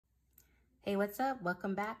Hey, what's up?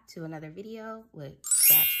 Welcome back to another video with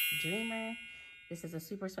Scratch Dreamer. This is a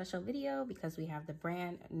super special video because we have the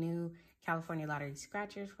brand new California Lottery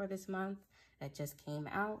Scratchers for this month that just came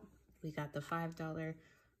out. We got the $5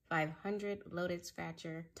 500 loaded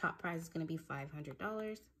scratcher. Top prize is going to be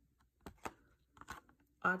 $500.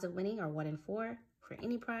 Odds of winning are 1 in 4 for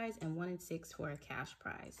any prize and 1 in 6 for a cash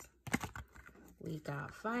prize. We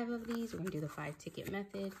got 5 of these. We're going to do the 5-ticket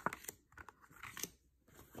method.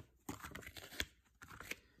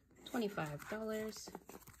 $25.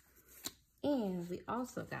 And we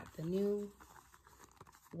also got the new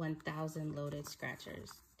 1,000 loaded scratchers.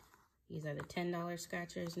 These are the $10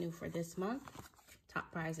 scratchers new for this month. Top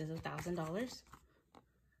prize is $1,000.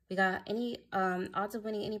 We got any odds of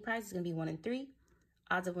winning any prize is going to be 1 in 3.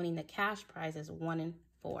 Odds of winning the cash prize is 1 in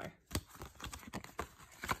 4.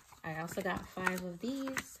 I also got 5 of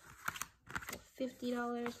these for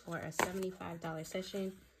 $50 for a $75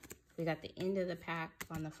 session. We got the end of the pack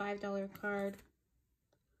on the $5 card.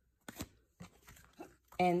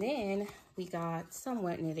 And then we got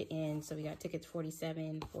somewhat near the end. So we got tickets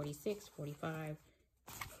 47, 46, 45,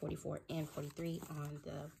 44, and 43 on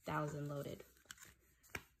the 1,000 loaded.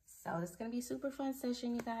 So this is going to be a super fun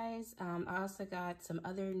session, you guys. I also got some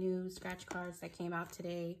other new scratch cards that came out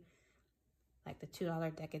today, like the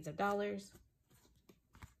 $2 Decades of Dollars.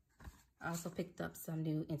 I also picked up some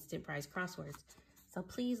new instant prize crosswords. So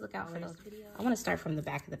please look out for those videos. I want to start from the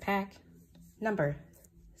back of the pack. Number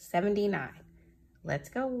 79. Let's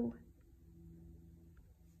go.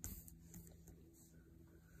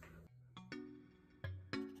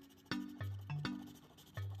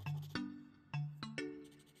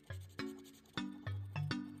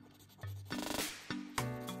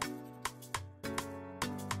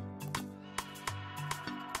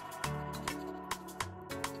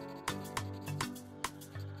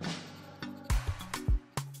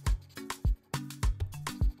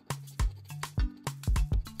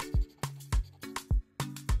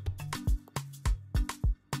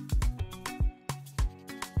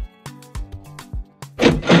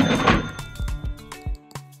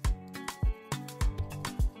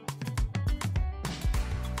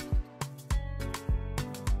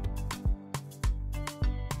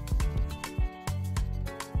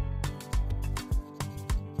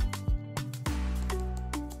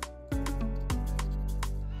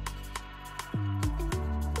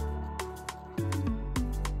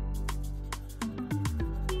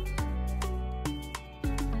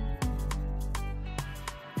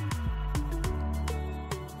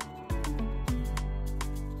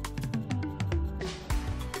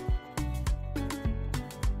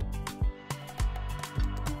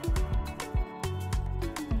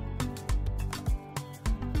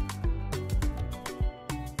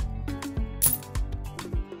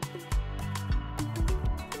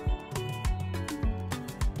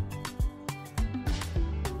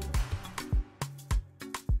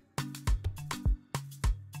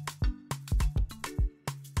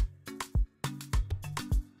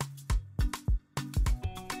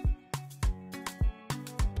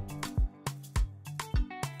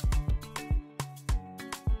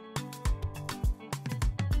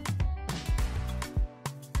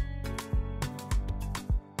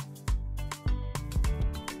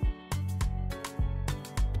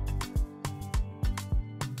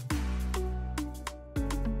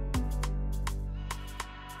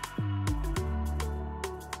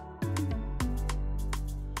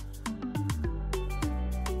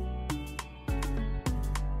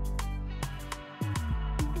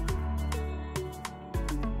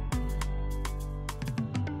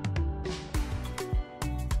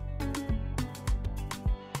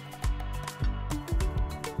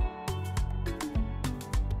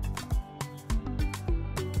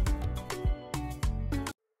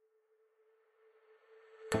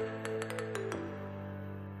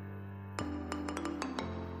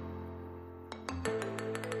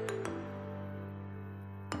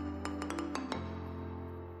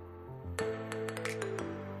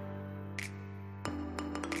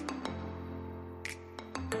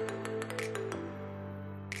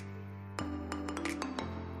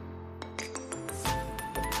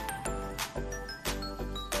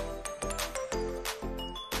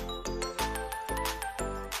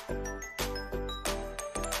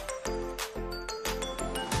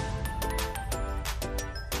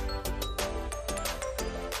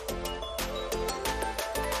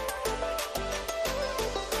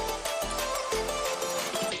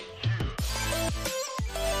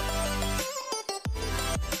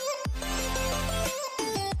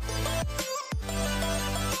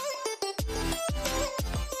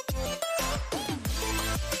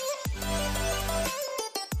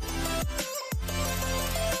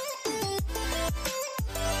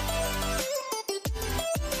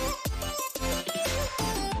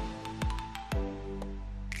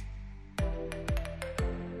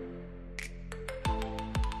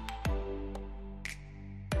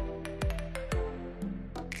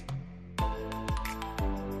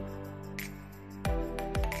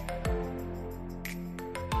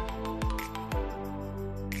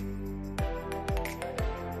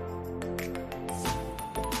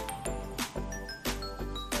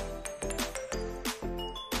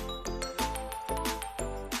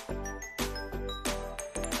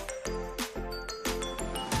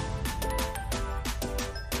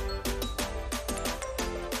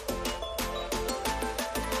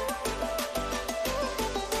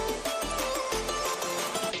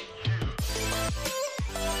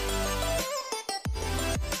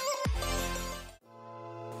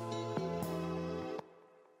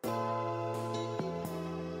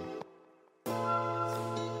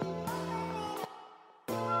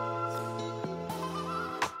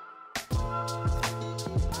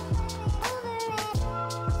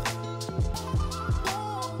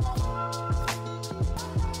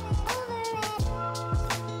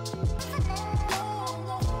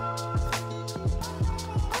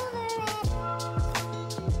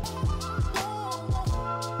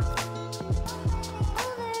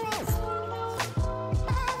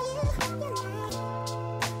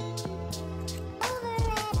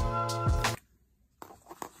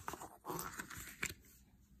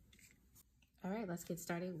 get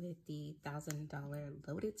started with the $1,000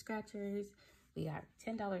 loaded scratchers. We got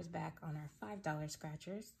 $10 back on our $5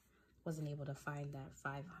 scratchers. Wasn't able to find that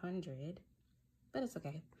 500, but it's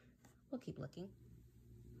okay. We'll keep looking.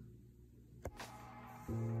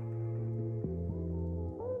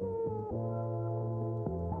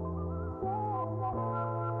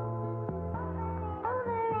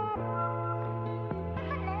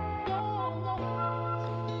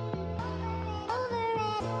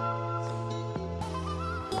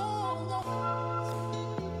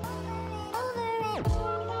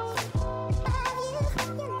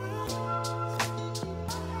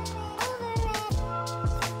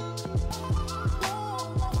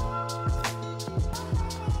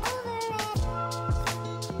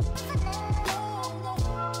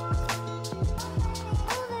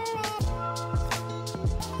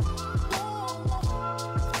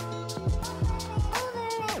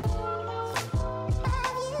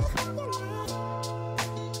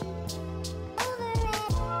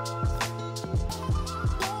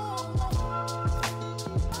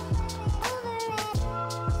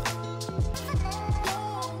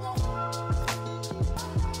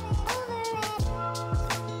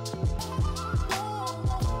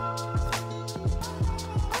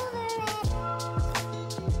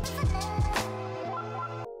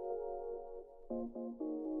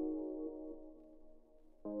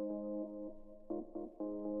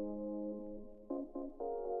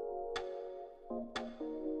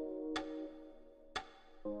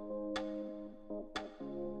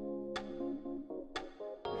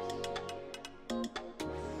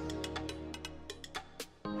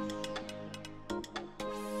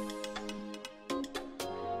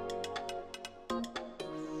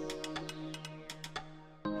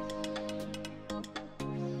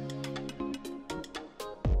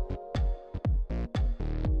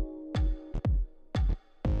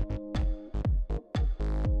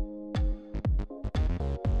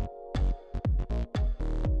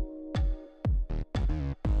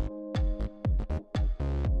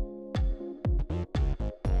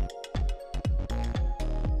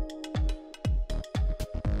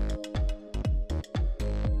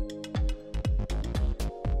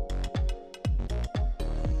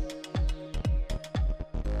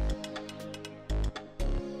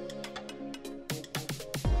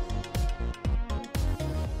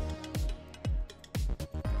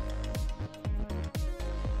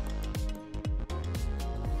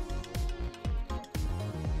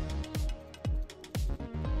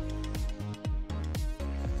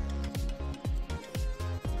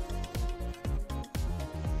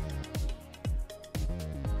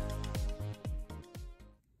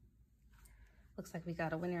 Looks like we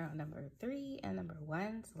got a winner on number 3 and number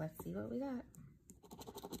 1, so let's see what we got.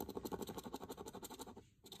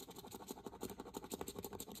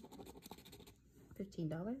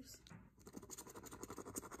 $15.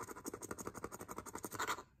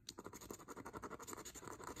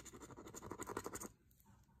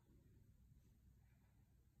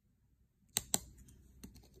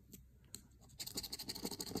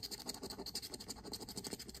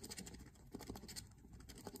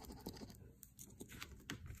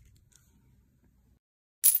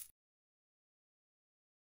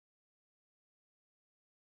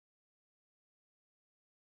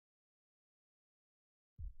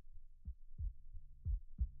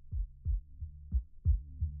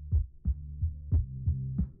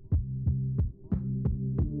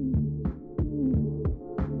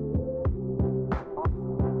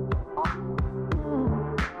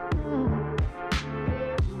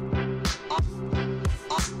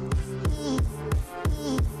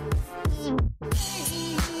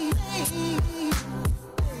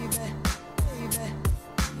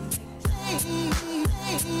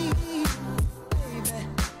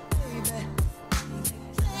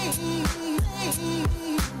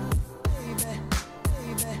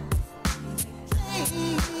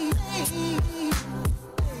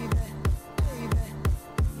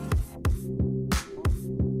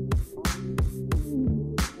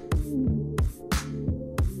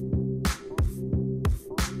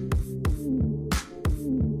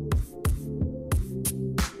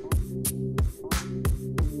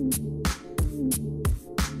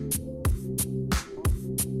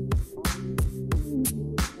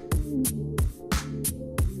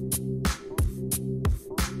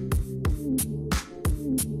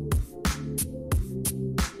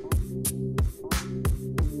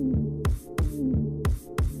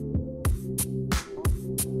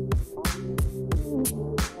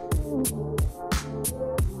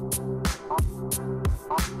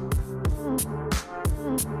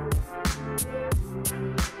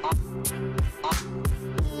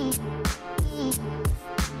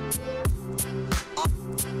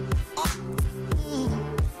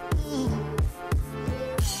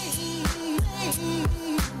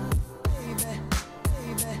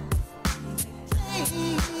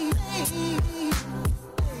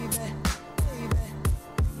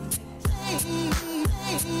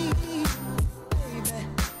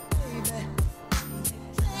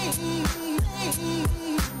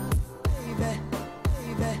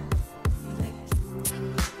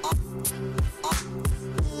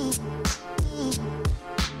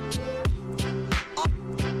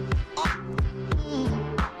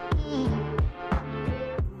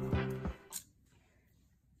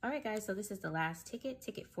 Alright guys, so this is the last ticket,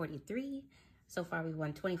 ticket 43. So far we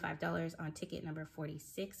won $25 on ticket number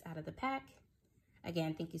 46 out of the pack.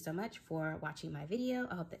 Again, thank you so much for watching my video.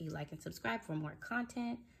 I hope that you like and subscribe for more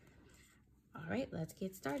content. Alright, let's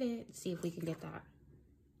get started. See if we can get that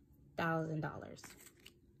 $1,000.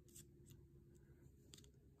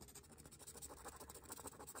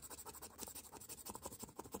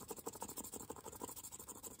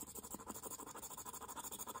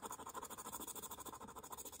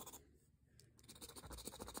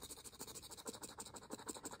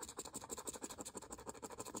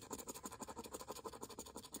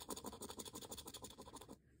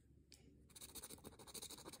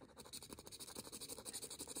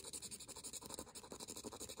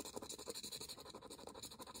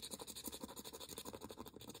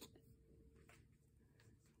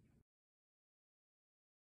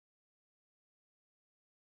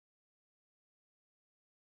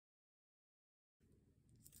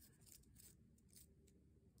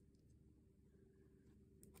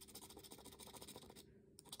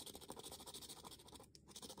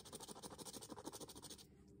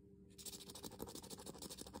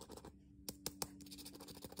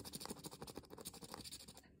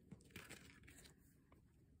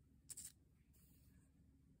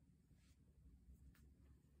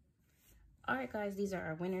 All right, guys, these are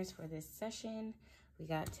our winners for this session. We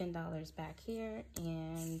got $10 back here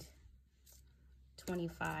and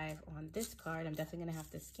 $25 on this card. I'm definitely gonna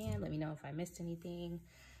have to scan. Let me know if I missed anything.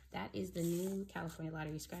 That is the new California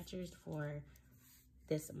Lottery scratchers for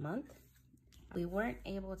this month. We weren't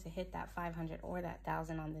able to hit that 500 or that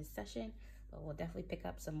 1,000 on this session, but we'll definitely pick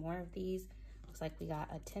up some more of these. Looks like we got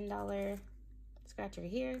a $10 scratcher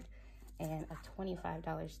here and a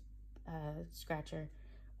 $25 scratcher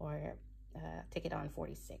or ticket on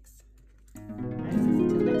 46. All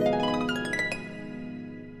right,